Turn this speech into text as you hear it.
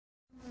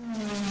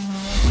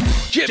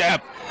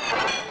Jab.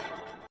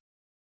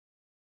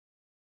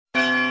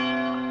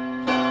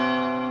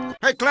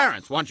 Hey,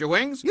 Clarence, want your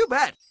wings? You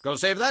bet. Go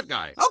save that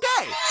guy.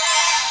 Okay.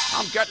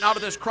 I'm getting out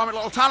of this crummy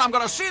little town. I'm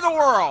gonna see the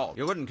world.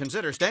 You wouldn't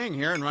consider staying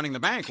here and running the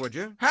bank, would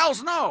you?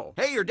 Hell's no.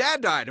 Hey, your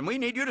dad died, and we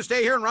need you to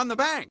stay here and run the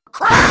bank.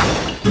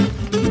 Crap!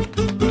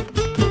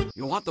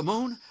 You want the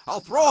moon? I'll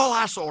throw a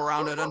lasso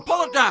around it and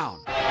pull it down.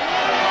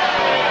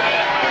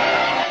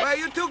 Where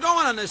you two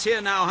going on this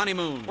here now,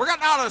 honeymoon? We're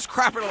getting out of this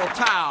crappy little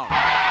town.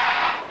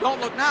 Don't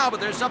look now,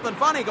 but there's something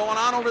funny going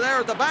on over there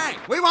at the bank.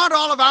 We want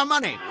all of our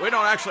money. We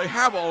don't actually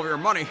have all of your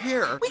money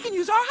here. We can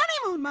use our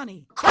honeymoon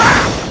money.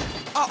 Crap!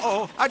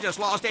 Uh-oh, I just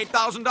lost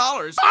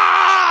 $8,000.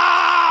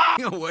 Ah!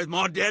 You're worth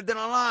more dead than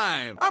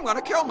alive. I'm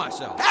gonna kill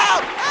myself.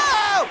 Help!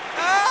 Help!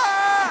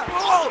 Ah!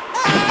 Whoa!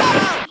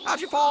 Ah!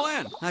 How'd you fall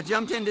in? I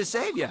jumped in to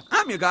save you.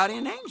 I'm your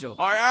guardian angel.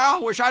 Oh, yeah?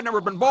 Wish I'd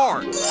never been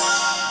born.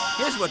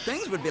 Here's what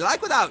things would be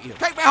like without you.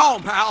 Take me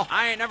home, pal.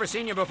 I ain't never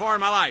seen you before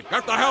in my life.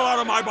 Get the hell out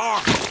of my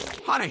bar.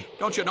 Honey,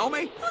 don't you know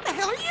me? Who the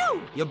hell are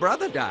you? Your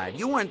brother died.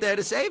 You weren't there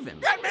to save him.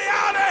 Get me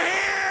out of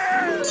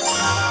here!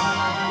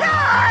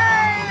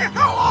 Yay!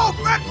 Hello,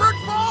 Bedford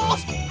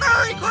Falls!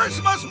 Merry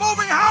Christmas,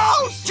 moving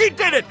house! She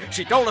did it!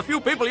 She told a few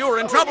people you were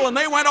in trouble and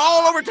they went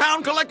all over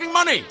town collecting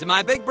money. To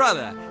my big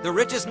brother, the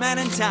richest man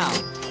in town.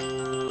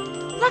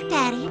 Look,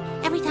 Daddy,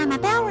 every time a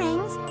bell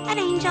rings, an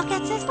angel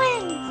gets his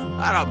wings.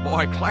 Atta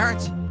boy,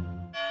 Clarence.